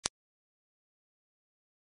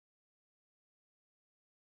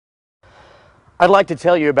I'd like to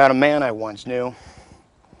tell you about a man I once knew.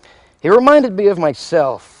 He reminded me of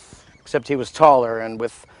myself, except he was taller and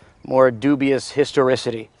with more dubious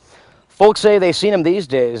historicity. Folks say they've seen him these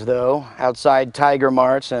days, though, outside Tiger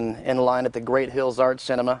Mart's and in line at the Great Hills Art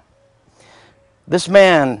Cinema. This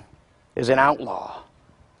man is an outlaw,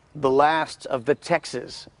 the last of the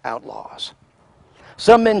Texas outlaws.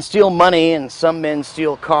 Some men steal money and some men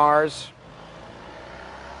steal cars.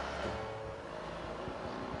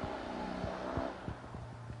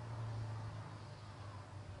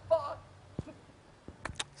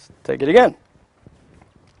 Take it again.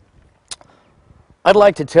 I'd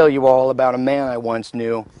like to tell you all about a man I once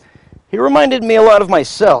knew. He reminded me a lot of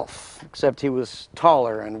myself, except he was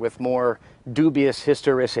taller and with more dubious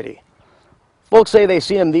historicity. Folks say they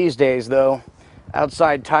see him these days, though,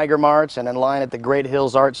 outside Tiger Mart's and in line at the Great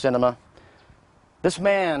Hills Art Cinema. This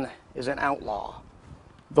man is an outlaw,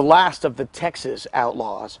 the last of the Texas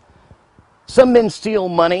outlaws. Some men steal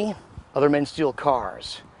money, other men steal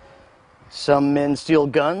cars. Some men steal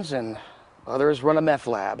guns and others run a meth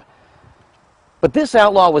lab. But this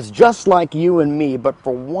outlaw was just like you and me, but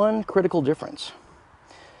for one critical difference.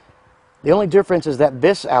 The only difference is that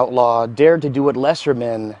this outlaw dared to do what lesser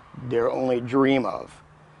men dare only dream of.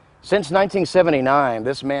 Since 1979,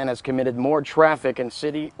 this man has committed more traffic and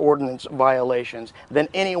city ordinance violations than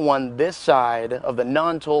anyone this side of the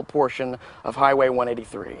non-toll portion of Highway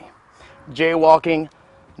 183. Jaywalking,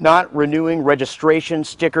 not renewing registration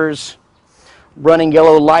stickers, running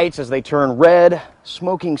yellow lights as they turn red,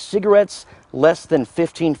 smoking cigarettes less than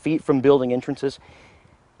 15 feet from building entrances,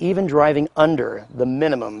 even driving under the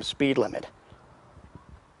minimum speed limit.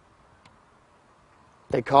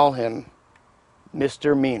 They call him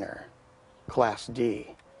Mr. Meaner, Class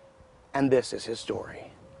D, and this is his story.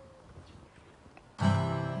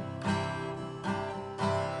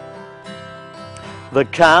 The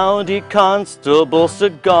county constable,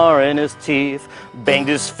 cigar in his teeth, banged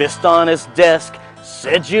his fist on his desk,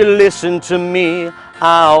 said, "You listen to me,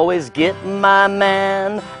 I always get my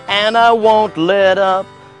man, and I won't let up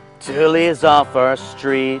till he's off our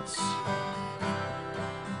streets."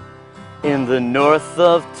 In the north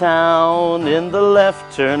of town, in the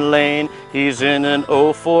left turn lane, he's in an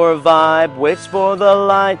 04 vibe, waits for the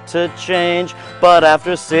light to change, but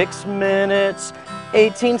after 6 minutes,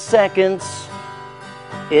 18 seconds,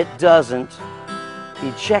 it doesn't.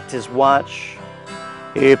 He checked his watch.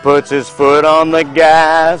 He puts his foot on the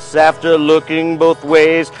gas after looking both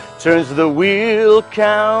ways, turns the wheel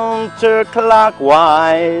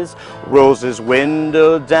counterclockwise, rolls his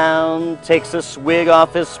window down, takes a swig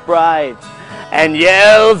off his Sprite, and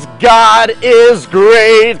yells, "God is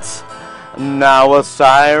great!" Now a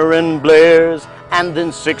siren blares, and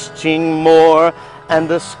then 16 more, and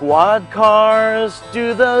the squad cars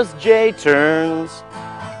do those J-turns.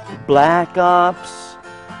 Black ops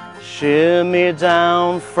shimmy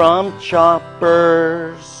down from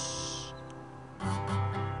choppers.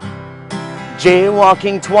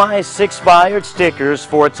 Jaywalking twice, expired stickers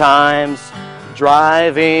 4 times.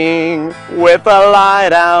 Driving with a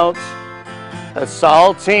light out.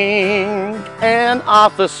 Assaulting an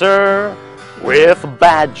officer with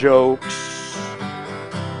bad jokes.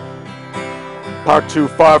 Parked too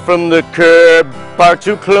far from the curb, parked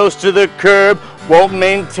too close to the curb. Won't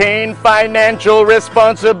maintain financial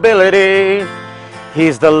responsibility.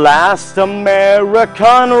 He's the last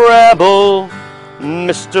American rebel,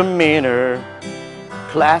 Mr. Meaner,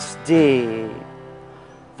 Class D.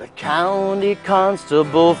 The county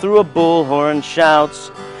constable through a bullhorn shouts,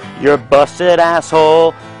 "You're busted,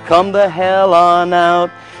 asshole, come the hell on out."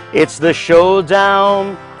 It's the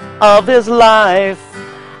showdown of his life,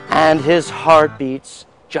 and his heart beats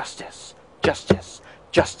justice, justice,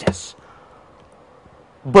 justice.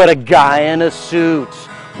 But a guy in a suit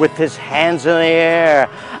with his hands in the air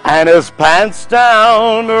and his pants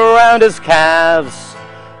down around his calves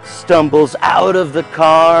stumbles out of the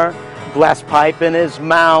car, glass pipe in his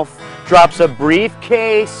mouth, drops a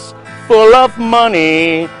briefcase full of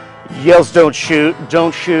money, yells, "Don't shoot,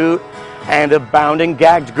 don't shoot," and a bounding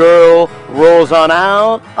gagged girl rolls on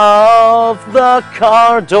out of the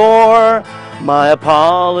car door. "My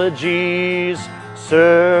apologies,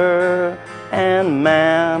 sir and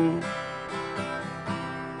ma'am.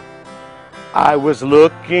 I was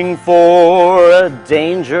looking for a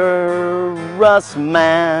dangerous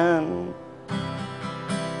man."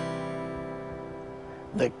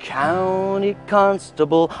 The county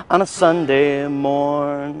constable on a Sunday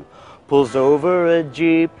morn pulls over a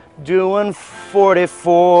Jeep doing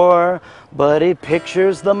 44, but he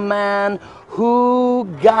pictures the man who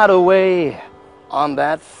got away on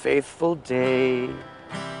that faithful day.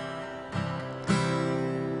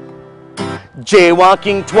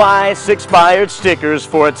 Jaywalking twice, expired stickers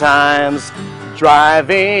 4 times,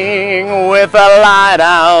 driving with a light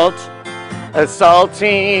out,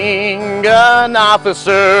 assaulting an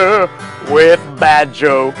officer with bad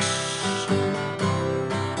jokes.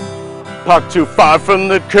 Park too far from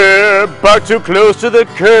the curb, park too close to the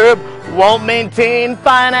curb, won't maintain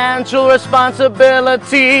financial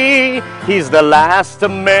responsibility. He's the last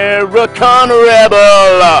American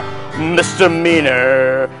rebel,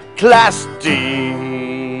 misdemeanor, Class D.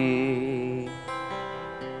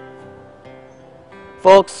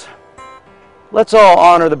 Folks, let's all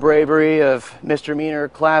honor the bravery of misdemeanor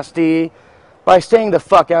Class D by staying the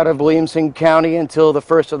fuck out of Williamson County until the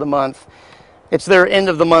 1st of the month. It's their end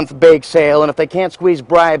of the month bake sale, and if they can't squeeze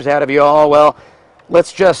bribes out of you all, well,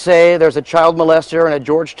 let's just say there's a child molester in a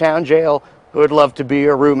Georgetown jail who would love to be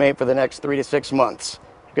your roommate for the next 3 to 6 months.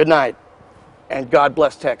 Good night, and God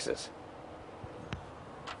bless Texas.